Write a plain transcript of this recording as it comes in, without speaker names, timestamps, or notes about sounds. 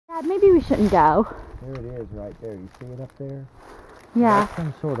Dad, maybe we shouldn't go. There it is right there. You see it up there? Yeah. That's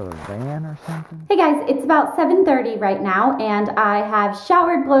some sort of a van or something? Hey guys, it's about 7:30 right now, and I have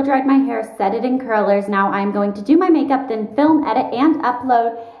showered, blow dried my hair, set it in curlers. Now I'm going to do my makeup, then film, edit, and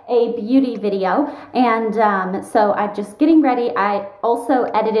upload a beauty video. And so I'm just getting ready. I also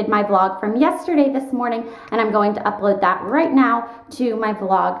edited my vlog from yesterday this morning, and I'm going to upload that right now to my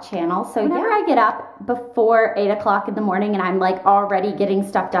vlog channel. So whenever I get up before 8 o'clock in the morning and I'm like already getting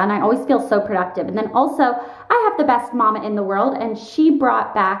stuff done, I always feel so productive. And then also, I have the best mama in the world, and she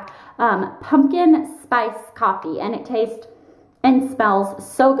brought back pumpkin spice coffee, and it tastes and smells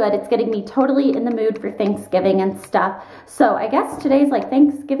so good. It's getting me totally in the mood for Thanksgiving and stuff. So I guess today's like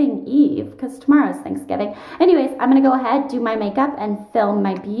Thanksgiving Eve, because tomorrow's Thanksgiving. Anyways, I'm gonna go ahead, do my makeup, and film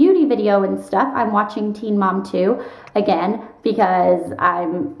my beauty video and stuff. I'm watching Teen Mom 2 again because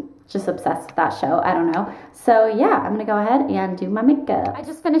I'm just obsessed with that show. I don't know. So yeah, I'm gonna go ahead and do my makeup. I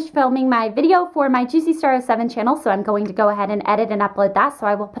just finished filming my video for my Juicy Star 07 channel, so I'm going to go ahead and edit and upload that. So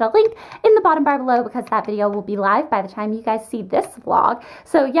I will put a link in the bottom bar below because that video will be live by the time you guys see this vlog.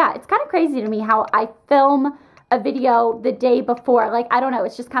 So yeah, it's kind of crazy to me how I film a video the day before. Like, I don't know,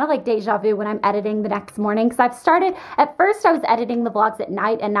 it's just kind of like deja vu when I'm editing the next morning, because I've started, at first I was editing the vlogs at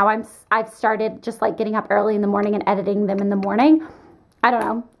night, and now I've started just like getting up early in the morning and editing them in the morning. I don't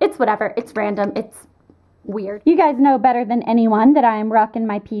know. It's whatever. It's random. It's weird. You guys know better than anyone that I am rocking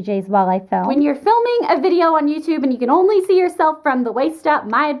my PJs while I film. When you're filming a video on YouTube and you can only see yourself from the waist up,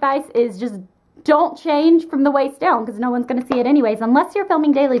 my advice is just don't change from the waist down, because no one's going to see it anyways, unless you're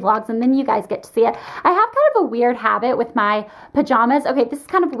filming daily vlogs, and then you guys get to see it. I have kind of a weird habit with my pajamas. Okay, this is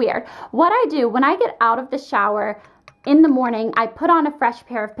kind of weird. What I do when I get out of the shower in the morning, I put on a fresh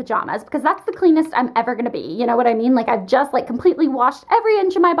pair of pajamas, because that's the cleanest I'm ever going to be. You know what I mean? Like, I've just like completely washed every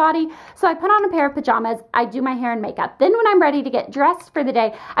inch of my body. So I put on a pair of pajamas. I do my hair and makeup. Then when I'm ready to get dressed for the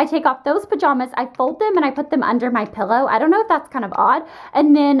day, I take off those pajamas, I fold them, and I put them under my pillow. I don't know if that's kind of odd.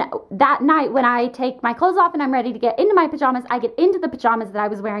 And then that night when I take my clothes off and I'm ready to get into my pajamas, I get into the pajamas that I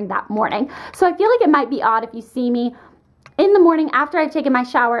was wearing that morning. So I feel like it might be odd if you see me in the morning after I've taken my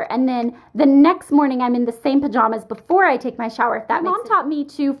shower, and then the next morning I'm in the same pajamas before I take my shower, if that makes sense. Mom taught me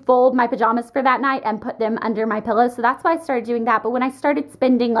to fold my pajamas for that night and put them under my pillow, so that's why I started doing that. But when I started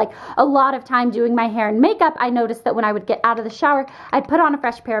spending like a lot of time doing my hair and makeup, I noticed that when I would get out of the shower, I'd put on a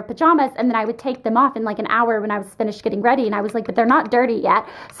fresh pair of pajamas, and then I would take them off in like an hour when I was finished getting ready, and I was like, but they're not dirty yet.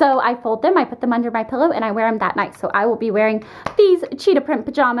 So I fold them, I put them under my pillow, and I wear them that night. So I will be wearing these cheetah print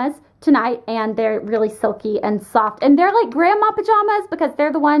pajamas tonight, and they're really silky and soft, and they're like grandma pajamas, because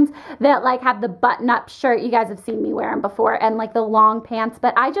they're the ones that like have the button-up shirt. You guys have seen me wear them before, and like the long pants,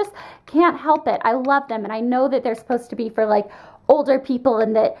 but I just can't help it. I love them, and I know that they're supposed to be for like older people,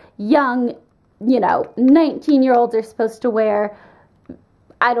 and that young, you know, 19-year-olds are supposed to wear,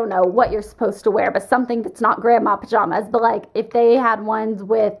 I don't know what you're supposed to wear, but something that's not grandma pajamas. But like if they had ones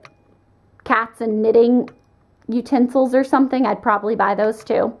with cats and knitting utensils or something, I'd probably buy those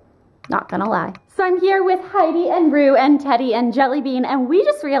too. Not gonna lie. So I'm here with Heidi and Rue and Teddy and Jelly Bean, and we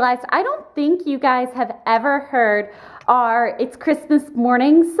just realized I don't think you guys have ever heard our It's Christmas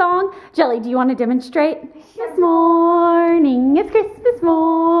Morning song. Jelly, do you want to demonstrate? Christmas morning, it's Christmas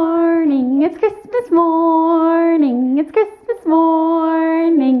morning, it's Christmas morning, it's Christmas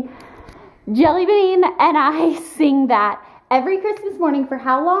morning. Jelly Bean and I sing that every Christmas morning for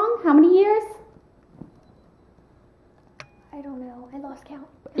how long? How many years? I don't know. I lost count.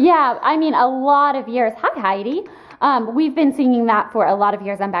 Yeah, I mean, a lot of years. Hi, Heidi. We've been singing that for a lot of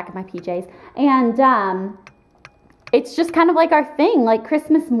years. I'm back in my PJs. And it's just kind of like our thing. Like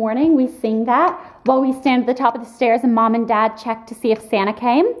Christmas morning, we sing that while we stand at the top of the stairs and Mom and Dad check to see if Santa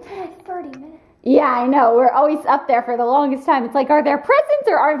came. Like 30 minutes. Yeah, I know. We're always up there for the longest time. It's like, are there presents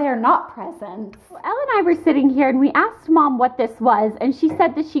or are there not presents? Well, Elle and I were sitting here, and we asked Mom what this was, and she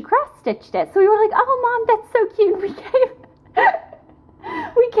said that she cross-stitched it. So we were like, oh, Mom, that's so cute.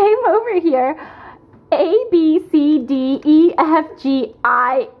 We came over here. A, B, C, D, E, F, G,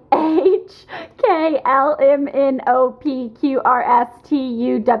 I, H, K, L, M, N, O, P, Q, R, S, T,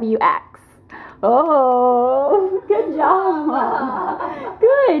 U, W, X. Oh, good job, Mama.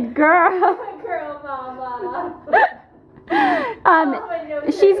 Good girl. Good girl, Mama.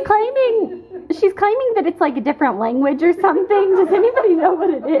 She's claiming that it's like a different language or something. Does anybody know what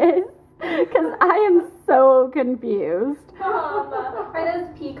it is? Because I am so confused. Mama, are those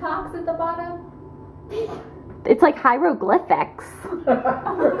peacocks at the bottom? It's like hieroglyphics. Mom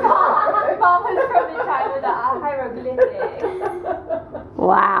was from the time of the hieroglyphics.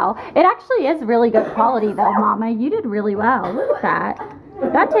 Wow. It actually is really good quality though, Mama. You did really well. Look at that.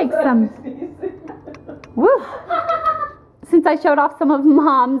 That takes some... Woo. since I showed off some of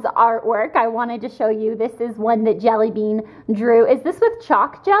Mom's artwork, I wanted to show you. This is one that Jelly Bean drew. Is this with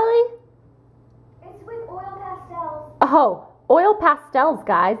chalk jelly? It's with oil pastels. Oh, oil pastels,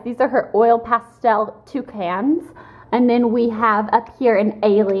 guys. These are her oil pastel toucans. And then we have up here an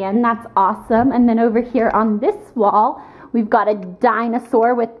alien. That's awesome. And then over here on this wall, we've got a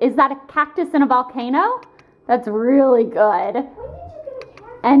dinosaur with, is that a cactus in a volcano? That's really good. When did you get a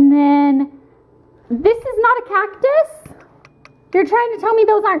cactus? And then this is not a cactus? You're trying to tell me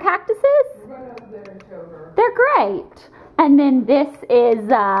those aren't cactuses? We're going over there and show her. They're great. And then this is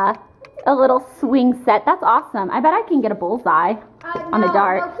a little swing set. That's awesome. I bet I can get a bullseye on a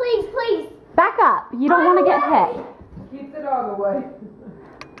dart. No, please, please. Back up. You don't want to get hit. Keep the dog away.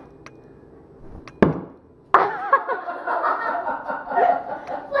 I'm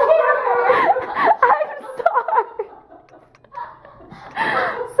sorry.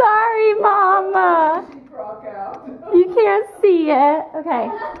 Sorry, Mama. She crock out. You can't see it. Okay.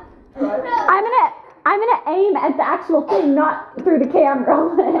 Right. I'm gonna aim at the actual thing, not through the camera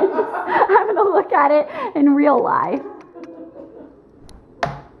lens. I'm gonna look at it in real life.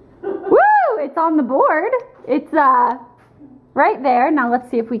 Woo! It's on the board. It's right there. Now let's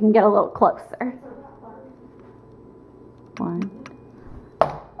see if we can get a little closer. One.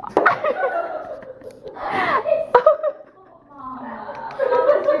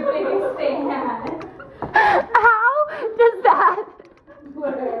 How does that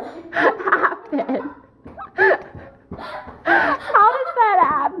happen? How does that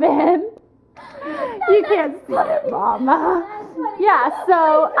happen? You can't see it, Mama. Yeah,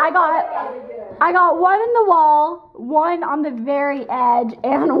 so I got one in the wall, one on the very edge,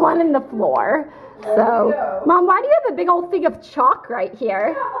 and one in the floor. So, Mom, why do you have a big old thing of chalk right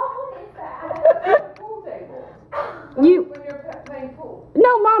here? Pool table. You When you're playing pool.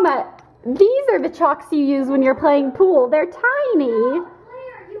 No, Mama. These are the chalks you use when you're playing pool. They're tiny. Blair,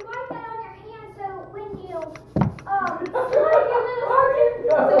 you wipe that on your hand so when you,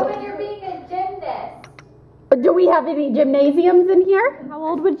 So when you're being a gymnast. Do we have any gymnasiums in here? How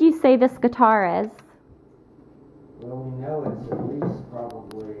old would you say this guitar is? Well, we know it's at least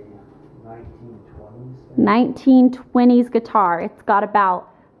probably 1920s. 1920s guitar. It's got about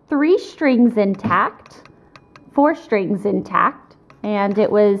 3 strings intact, 4 strings intact, and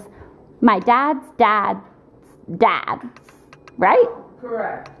it was my dad's dad's, right?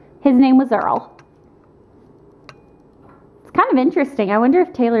 Correct. His name was Earl. It's kind of interesting. I wonder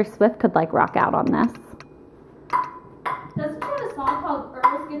if Taylor Swift could like rock out on this. Doesn't she have a song called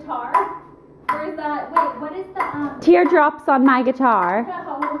Earl's Guitar? Or is that, wait, what is the, Teardrops on my guitar.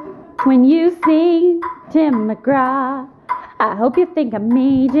 no. When you sing Tim McGraw, I hope you think of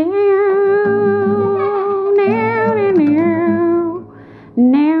me down.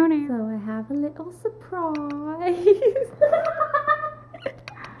 So I have a little surprise.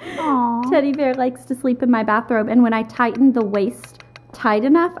 Aww. Teddy Bear likes to sleep in my bathrobe, and when I tighten the waist tight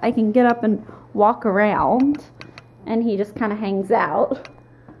enough, I can get up and walk around, and he just kind of hangs out.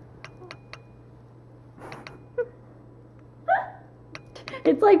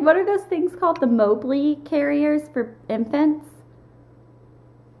 It's like, what are those things called? The Mobley carriers for infants?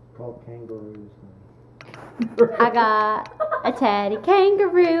 Called kangaroos. I got a teddy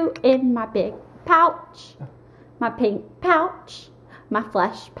kangaroo in my big pouch, my pink pouch, my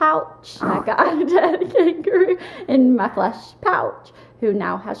flesh pouch. I got a teddy kangaroo in my flesh pouch who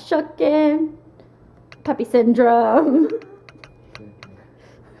now has shooken puppy syndrome.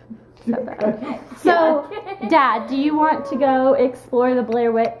 So, Dad, do you want to go explore the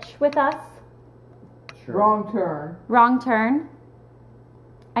Blair Witch with us? Sure. Wrong turn. Wrong turn.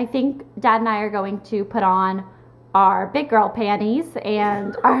 I think Dad and I are going to put on our big girl panties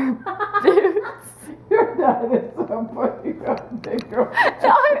and our boots. Your dad is so funny. You're a big girl.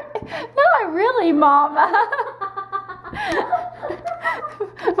 Not really, Mama.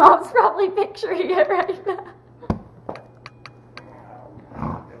 Mom's probably picturing it right now.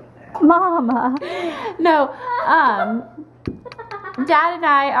 Mama. No, Dad and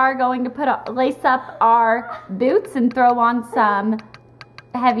I are going to lace up our boots and throw on some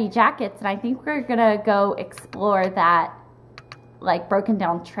heavy jackets, and I think we're gonna go explore that like broken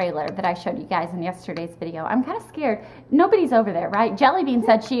down trailer that I showed you guys in yesterday's video. I'm kind of scared. Nobody's over there, right? Jelly Bean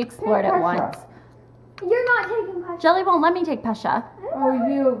said she explored it once. You're not taking Pasha. Jelly won't let me take Pasha. Oh,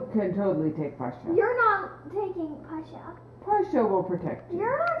 you can totally take Pasha. You're not taking Pasha. Pasha will protect you.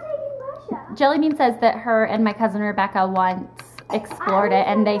 You're not taking Pasha. Jelly Bean says that her and my cousin Rebecca once explored it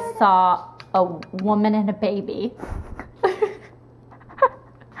and they saw a woman and a baby.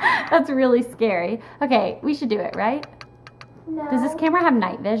 That's really scary. Okay, we should do it, right? No. Does this camera have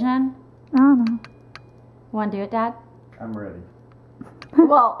night vision? I don't know. Want to do it, Dad? I'm ready.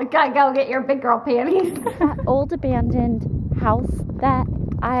 Well, I gotta go get your big girl panties. That old abandoned house that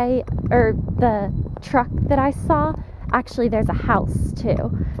the truck that I saw, actually there's a house too.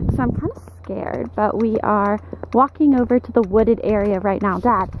 So I'm kind of scared, but we are walking over to the wooded area right now.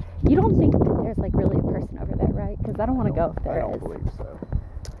 Dad, you don't think that there's like really a person over there, right? Because I don't want to go if there is. I don't believe so.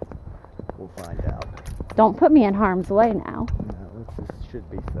 We'll find out. Don't put me in harm's way now. No, this should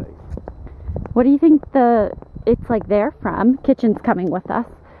be safe. What do you think it's like they're from? Kitchen's coming with us.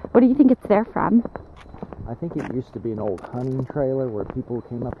 What do you think it's there from? I think it used to be an old hunting trailer where people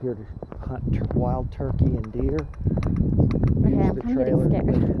came up here to hunt wild turkey and deer. Okay, I'm kind of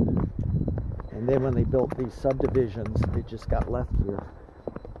getting scared. And then when they built these subdivisions, it just got left here.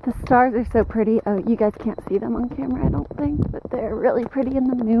 The stars are so pretty. Oh, you guys can't see them on camera, I don't think, but they're really pretty and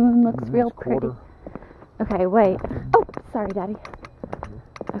the moon looks real pretty. Okay, wait. Oh, sorry, Daddy.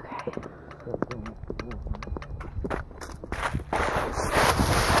 Okay.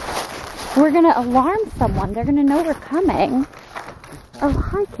 We're gonna alarm someone. They're gonna know we're coming. Oh,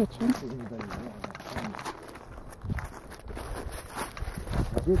 hi, Kitchen.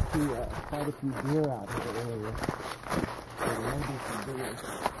 I did see quite a few deer out here earlier. There may be some deer.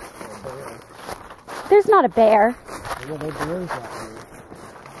 Bears. There's not a bear. Well, there are bears out here.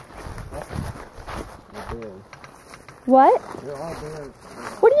 There are bears. What? There are bears.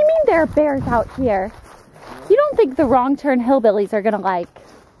 What do you mean there are bears out here? You don't think the wrong turn hillbillies are gonna like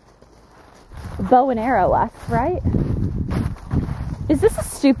bow and arrow us, right? Is this a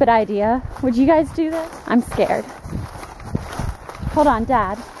stupid idea? Would you guys do this? I'm scared. Hold on,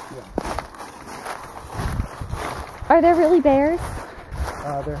 Dad. Yeah. Are there really bears?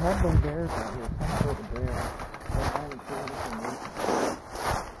 There have been bears out here. Some sort of bear. I haven't seen anything recently.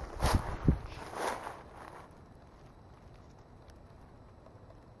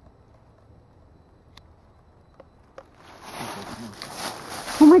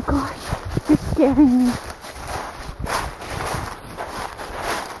 Oh my gosh, you're scaring me.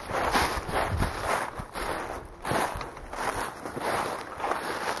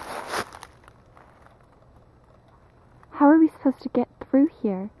 How are we supposed to get through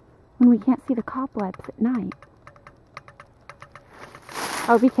here when we can't see the cobwebs at night?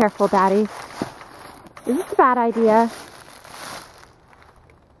 Oh, be careful, Daddy. Is this a bad idea?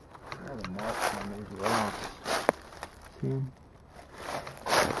 There are marks on these rocks. See them?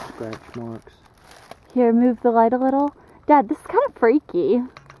 Scratch marks. Here, move the light a little. Dad, this is kind of freaky.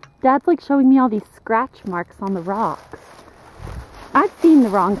 Dad's like showing me all these scratch marks on the rocks. I've seen the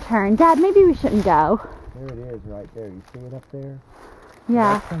wrong turn. Dad, maybe we shouldn't go. There it is right there. You see it up there?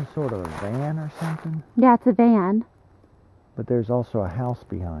 Yeah. That's some sort of a van or something. Yeah, it's a van. But there's also a house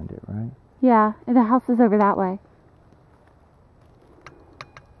behind it, right? Yeah, and the house is over that way.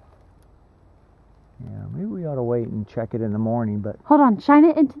 Yeah, maybe we ought to wait and check it in the morning, but... Hold on, shine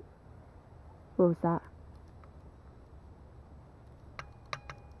it into... What was that?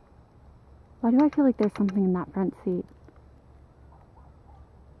 Why do I feel like there's something in that front seat?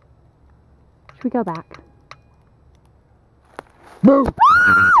 Should we go back? Move! Dad!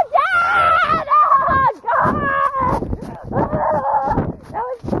 Oh, God! That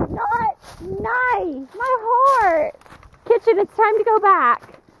was not nice! My heart! Kitchen, it's time to go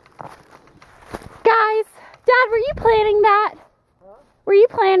back. Guys, Dad, were you planning that? Huh? Were you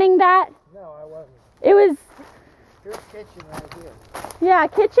planning that? No, I wasn't. It was... Here's kitchen right here. Yeah,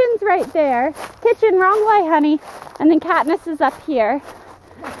 Kitchen's right there. Kitchen, wrong way, honey. And then Katniss is up here.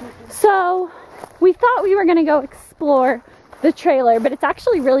 So, we thought we were going to go explore the trailer, but it's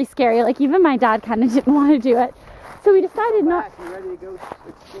actually really scary. Like, even my dad kind of didn't want to do it. So we decided not... You ready to go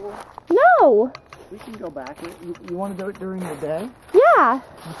explore? No! We can go back. You want to do it during the day? Yeah.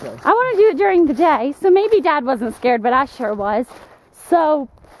 Okay. I want to do it during the day. So maybe Dad wasn't scared, but I sure was. So...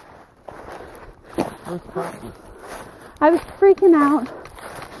 Where's Poppy? I was freaking out.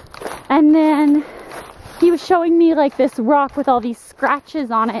 And then he was showing me like this rock with all these scratches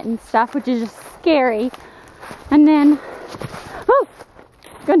on it and stuff, which is just scary. And then, oh,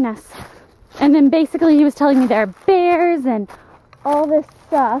 goodness. And then basically he was telling me there are bears and all this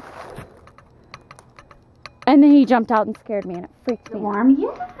stuff. And then he jumped out and scared me and it freaked me out. Warm?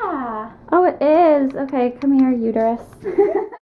 Yeah. Oh, it is. Okay, come here, uterus.